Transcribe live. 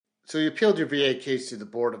So you appealed your VA case to the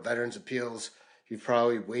Board of Veterans Appeals. You've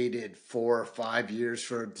probably waited 4 or 5 years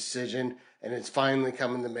for a decision, and it's finally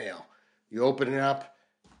come in the mail. You open it up,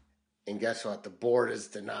 and guess what? The board has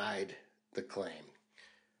denied the claim.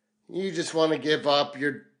 You just want to give up.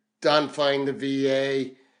 You're done fighting the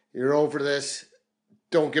VA. You're over this.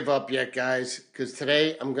 Don't give up yet, guys, because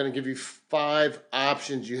today I'm going to give you 5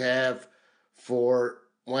 options you have for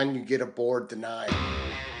when you get a board denied.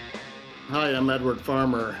 Hi, I'm Edward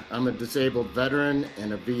Farmer. I'm a disabled veteran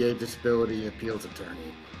and a VA disability appeals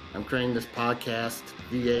attorney. I'm creating this podcast,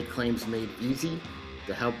 VA Claims Made Easy,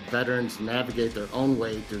 to help veterans navigate their own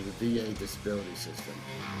way through the VA disability system.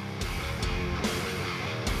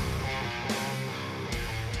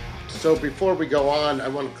 So before we go on, I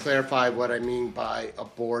want to clarify what I mean by a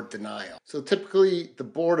board denial. So typically, the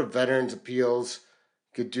Board of Veterans Appeals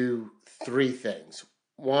could do 3 things.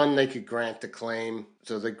 1, they could grant the claim,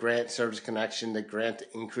 so they grant service connection, they grant the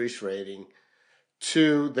increased rating.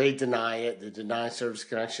 2, they deny it, they deny service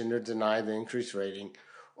connection, they deny the increased rating.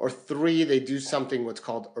 Or 3, they do something what's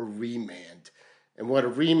called a remand. And what a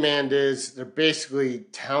remand is, they're basically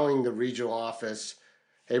telling the regional office,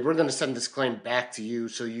 hey, we're going to send this claim back to you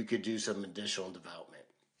so you could do some additional development.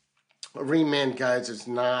 A remand, guys, is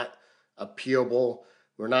not appealable.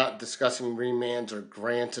 We're not discussing remands or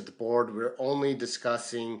grants at the board. We're only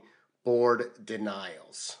discussing board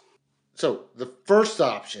denials. So the first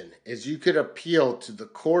option is you could appeal to the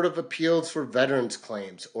Court of Appeals for Veterans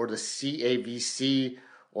Claims, or the CAVC,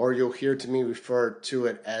 or you'll hear me refer to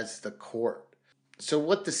it as the court. So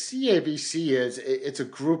what the CAVC is, it's a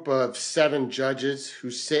group of 7 judges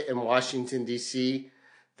who sit in Washington, D.C.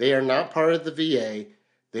 They are not part of the VA.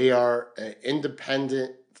 They are an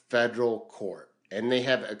independent federal court, and they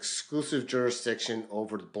have exclusive jurisdiction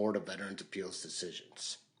over the Board of Veterans Appeals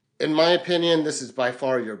decisions. In my opinion, this is by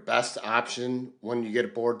far your best option when you get a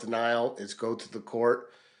board denial, is go to the court.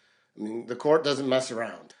 I mean, the court doesn't mess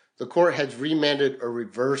around. The court has remanded or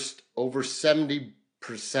reversed over 70%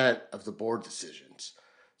 of the board decisions.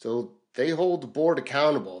 So they hold the board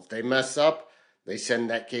accountable. If they mess up, they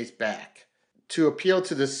send that case back. To appeal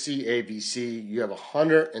to the CAVC, you have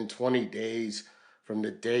 120 days from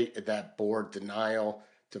the date of that board denial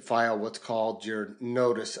to file what's called your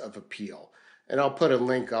notice of appeal. And I'll put a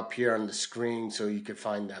link up here on the screen so you can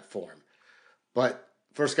find that form. But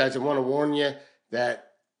first, guys, I want to warn you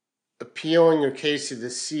that appealing your case to the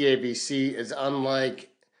CAVC is unlike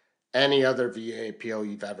any other VA appeal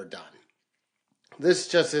you've ever done. This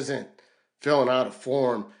just isn't filling out a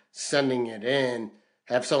form, sending it in,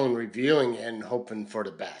 have someone reviewing it and hoping for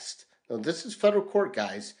the best. No, this is federal court,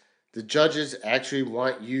 guys. The judges actually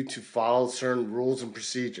want you to follow certain rules and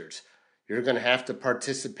procedures. You're going to have to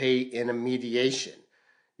participate in a mediation.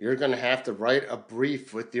 You're going to have to write a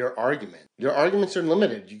brief with your argument. Your arguments are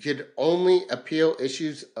limited. You could only appeal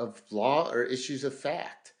issues of law or issues of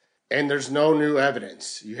fact. And there's no new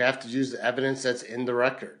evidence. You have to use the evidence that's in the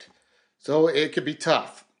record. So it could be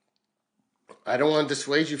tough. I don't want to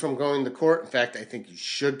dissuade you from going to court. In fact, I think you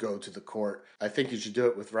should go to the court. I think you should do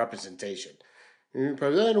it with representation. You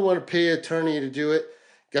probably, I don't want to pay an attorney to do it.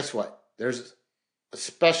 Guess what? There's a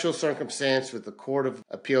special circumstance with the Court of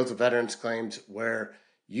Appeals of Veterans Claims where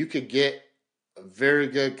you could get a very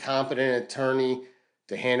good, competent attorney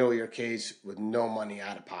to handle your case with no money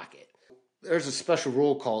out of pocket. There's a special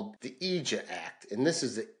rule called the EJA Act, and this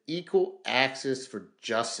is the Equal Access for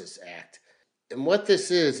Justice Act. And what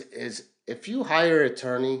this is if you hire an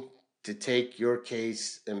attorney to take your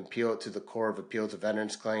case and appeal it to the Court of Appeals of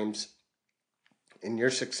Veterans Claims, and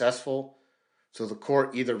you're successful, so the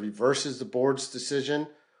court either reverses the board's decision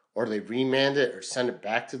or they remand it or send it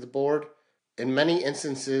back to the board, in many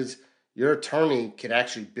instances, your attorney could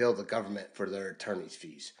actually bill the government for their attorney's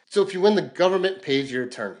fees. So if you win, the government pays your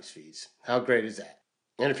attorney's fees. How great is that?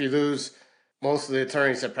 And if you lose, most of the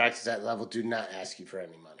attorneys that practice at that level do not ask you for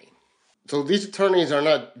any money. So these attorneys are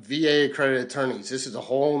not VA accredited attorneys. This is a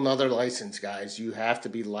whole nother license, guys. You have to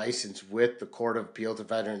be licensed with the Court of Appeals of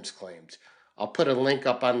Veterans Claims. I'll put a link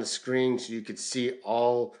up on the screen so you can see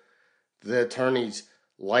all the attorneys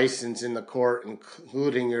licensed in the court,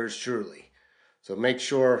 including yours truly. So make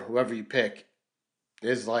sure whoever you pick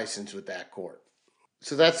is licensed with that court.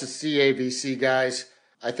 So that's the CAVC, guys.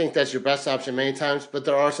 I think that's your best option many times, but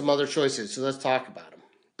there are some other choices, so let's talk about them.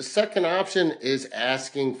 The second option is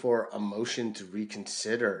asking for a motion to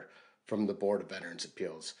reconsider from the Board of Veterans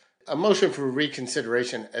Appeals. A motion for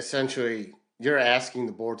reconsideration, essentially, you're asking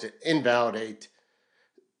the board to invalidate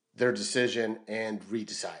their decision and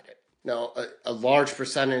redecide it. Now, a large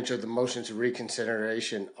percentage of the motions of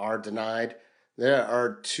reconsideration are denied. There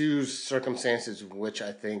are two circumstances in which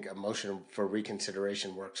I think a motion for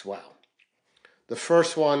reconsideration works well. The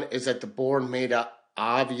first one is that the board made an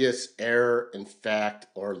obvious error in fact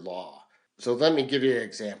or law. So let me give you an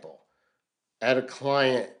example. I had a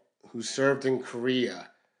client who served in Korea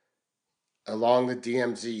along the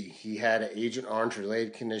DMZ. He had an Agent Orange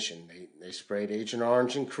related condition. They sprayed Agent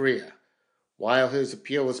Orange in Korea. While his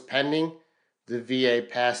appeal was pending, the VA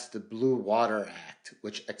passed the Blue Water Act,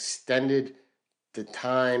 which extended the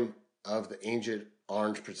time of the Agent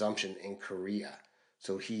Orange presumption in Korea.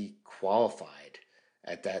 So he qualified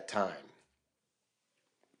at that time.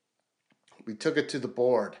 We took it to the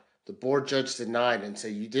board. The board judge denied and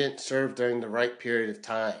said, you didn't serve during the right period of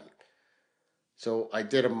time. So I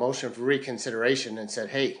did a motion for reconsideration and said,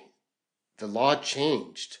 hey, the law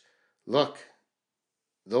changed. Look,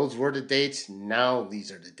 those were the dates. Now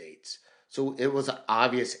these are the dates. So it was an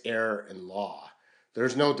obvious error in law.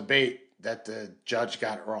 There's no debate that the judge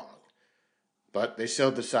got it wrong, but they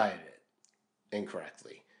still decided it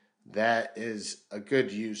incorrectly. That is a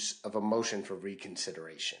good use of a motion for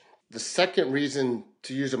reconsideration. The second reason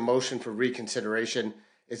to use a motion for reconsideration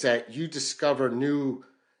is that you discover new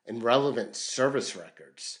and relevant service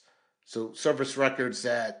records. So service records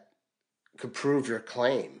that could prove your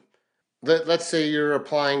claim. Let's say you're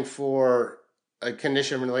applying for a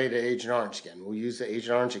condition related to Agent Orange again. We'll use the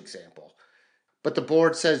Agent Orange example. But the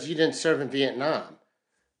board says you didn't serve in Vietnam.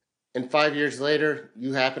 And 5 years later,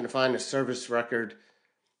 you happen to find a service record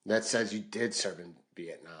that says you did serve in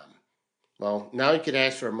Vietnam. Well, now you could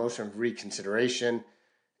ask for a motion of reconsideration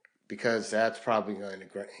because that's probably going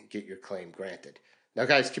to get your claim granted. Now,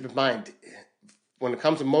 guys, keep in mind, when it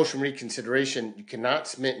comes to motion reconsideration, you cannot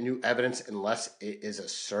submit new evidence unless it is a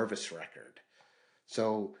service record.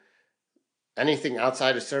 So anything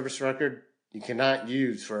outside a service record, you cannot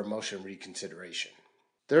use for a motion reconsideration.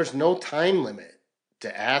 There's no time limit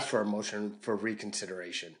to ask for a motion for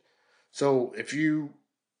reconsideration. So if you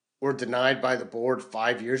were denied by the board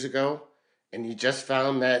 5 years ago and you just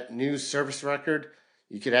found that new service record,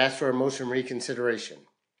 you could ask for a motion reconsideration.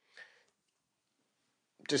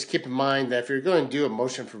 Just keep in mind that if you're going to do a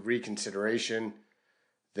motion for reconsideration,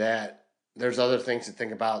 that there's other things to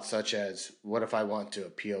think about, such as what if I want to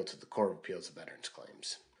appeal to the Court of Appeals of Veterans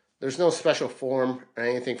Claims. There's no special form or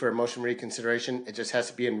anything for a motion reconsideration. It just has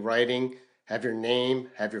to be in writing, have your name,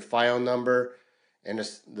 have your file number, and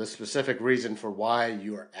the specific reason for why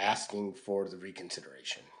you are asking for the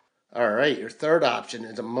reconsideration. All right, your third option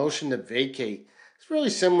is a motion to vacate. It's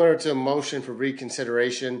really similar to a motion for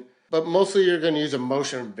reconsideration, but mostly you're going to use a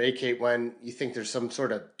motion to vacate when you think there's some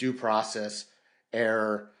sort of due process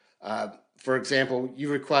error. For example, you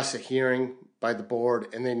request a hearing by the board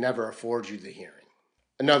and they never afford you the hearing.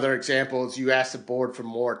 Another example is you ask the board for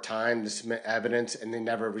more time to submit evidence and they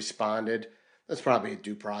never responded. That's probably a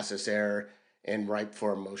due process error and ripe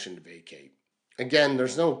for a motion to vacate. Again,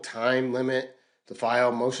 there's no time limit to file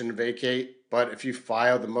a motion to vacate, but if you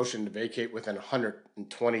file the motion to vacate within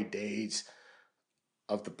 120 days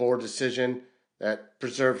of the board decision, that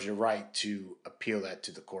preserves your right to appeal that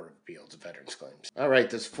to the Court of Appeals of Veterans Claims. All right,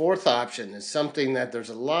 this fourth option is something that there's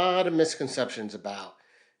a lot of misconceptions about,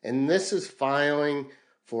 and this is filing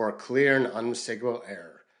for a clear and unmistakable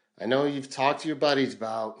error. I know you've talked to your buddies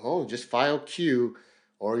about, just file Q,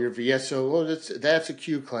 or your VSO, that's a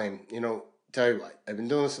Q claim. Tell you what, I've been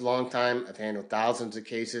doing this a long time. I've handled thousands of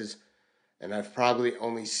cases, and I've probably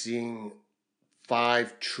only seen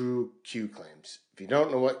 5 true Q claims. If you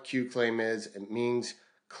don't know what Q claim is, it means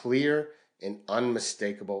clear and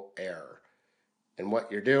unmistakable error. And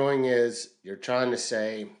what you're doing is you're trying to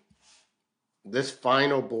say this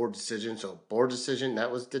final board decision, so board decision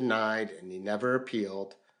that was denied and you never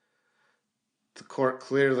appealed, the court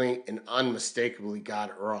clearly and unmistakably got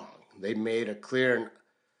it wrong. They made a clear and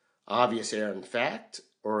obvious error in fact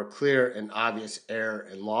or a clear and obvious error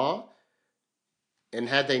in law. And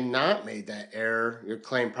had they not made that error, your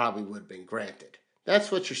claim probably would have been granted.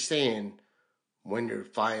 That's what you're saying when you're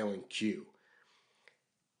filing Q.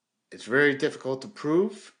 It's very difficult to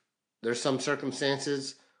prove. There's some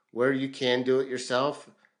circumstances where you can do it yourself.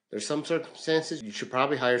 There's some circumstances you should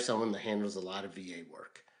probably hire someone that handles a lot of VA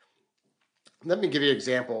work. Let me give you an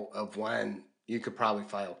example of when you could probably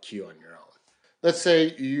file Q on your own. Let's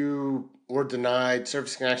say you were denied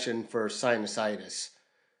service connection for sinusitis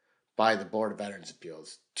by the Board of Veterans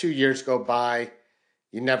Appeals. 2 years go by,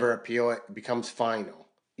 you never appeal it, it becomes final.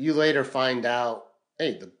 You later find out,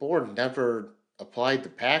 hey, the board never applied the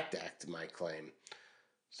PACT Act to my claim.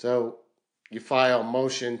 So you file a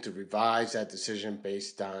motion to revise that decision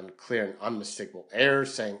based on clear and unmistakable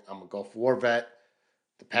errors, saying I'm a Gulf War vet,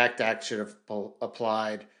 the PACT Act should have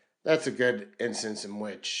applied, That's a good instance in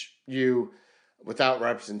which you, without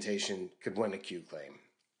representation, could win a Q claim.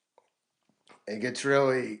 It gets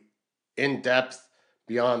really in-depth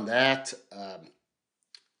beyond that,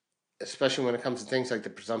 especially when it comes to things like the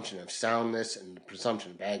presumption of soundness and the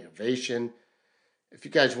presumption of aggravation. If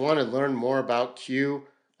you guys want to learn more about Q,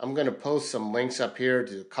 I'm going to post some links up here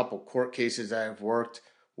to a couple court cases that I've worked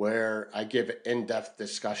where I give an in-depth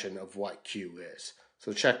discussion of what Q is.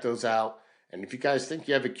 So check those out. And if you guys think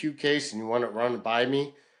you have a Q case and you want it run by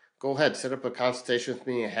me, go ahead, set up a consultation with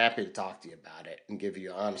me. I'm happy to talk to you about it and give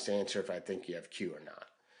you an honest answer if I think you have Q or not.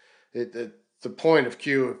 The point of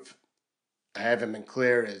Q, if I haven't been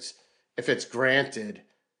clear, is if it's granted,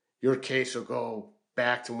 your case will go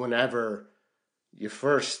back to whenever you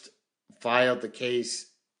first filed the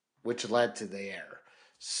case, which led to the error.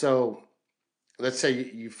 So let's say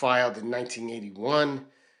you filed in 1981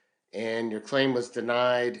 and your claim was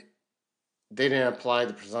denied. They didn't apply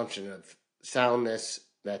the presumption of soundness.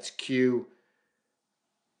 That's Q.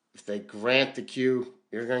 If they grant the Q,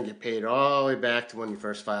 you're going to get paid all the way back to when you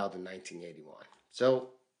first filed in 1981. So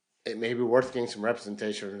it may be worth getting some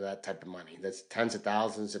representation for that type of money. That's tens of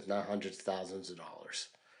thousands, if not hundreds of thousands of dollars.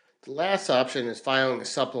 The last option is filing a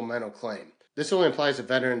supplemental claim. This only applies to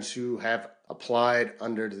veterans who have applied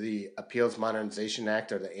under the Appeals Modernization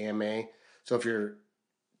Act, or the AMA. So if your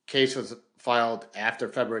case was filed after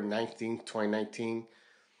February 19, 2019,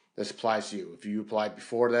 this applies to you. If you applied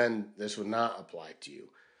before then, this would not apply to you.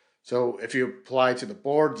 So if you apply to the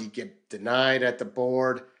board, you get denied at the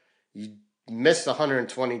board. You miss the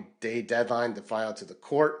 120-day deadline to file to the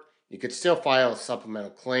court. You could still file a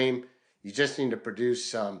supplemental claim. You just need to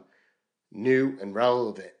produce some new and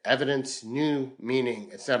relevant evidence. New meaning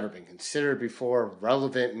it's never been considered before.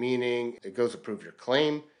 Relevant meaning it goes to prove your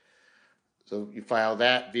claim. So you file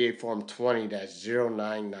that, VA Form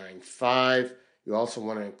 20-0995. You also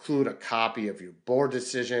want to include a copy of your board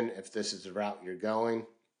decision if this is the route you're going.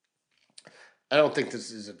 I don't think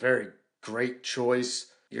this is a very great choice.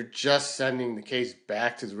 You're just sending the case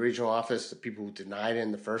back to the regional office, the people who denied it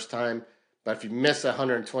in the first time. But if you miss a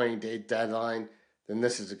 120-day deadline, then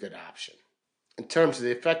this is a good option. In terms of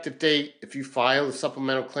the effective date, if you file a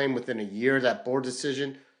supplemental claim within a year of that board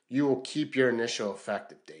decision, you will keep your initial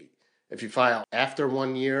effective date. If you file after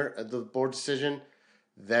 1 year of the board decision,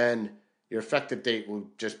 then your effective date will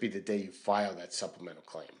just be the day you file that supplemental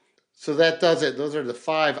claim. So that does it. Those are the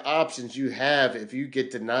 5 options you have if you get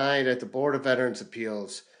denied at the Board of Veterans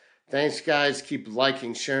Appeals. Thanks, guys. Keep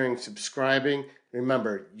liking, sharing, subscribing.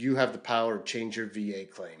 Remember, you have the power to change your VA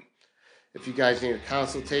claim. If you guys need a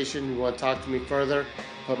consultation, you want to talk to me further,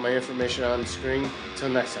 put my information on the screen. Until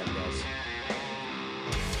next time, guys.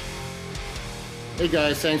 Hey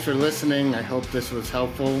guys, thanks for listening. I hope this was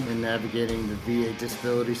helpful in navigating the VA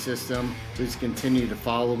disability system. Please continue to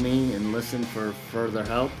follow me and listen for further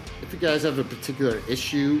help. If you guys have a particular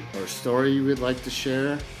issue or story you would like to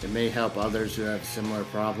share, it may help others who have a similar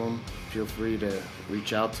problem. Feel free to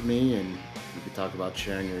reach out to me and we can talk about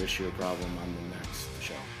sharing your issue or problem on the next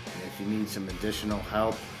show. And if you need some additional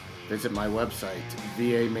help, visit my website,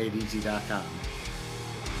 vamadeeasy.com.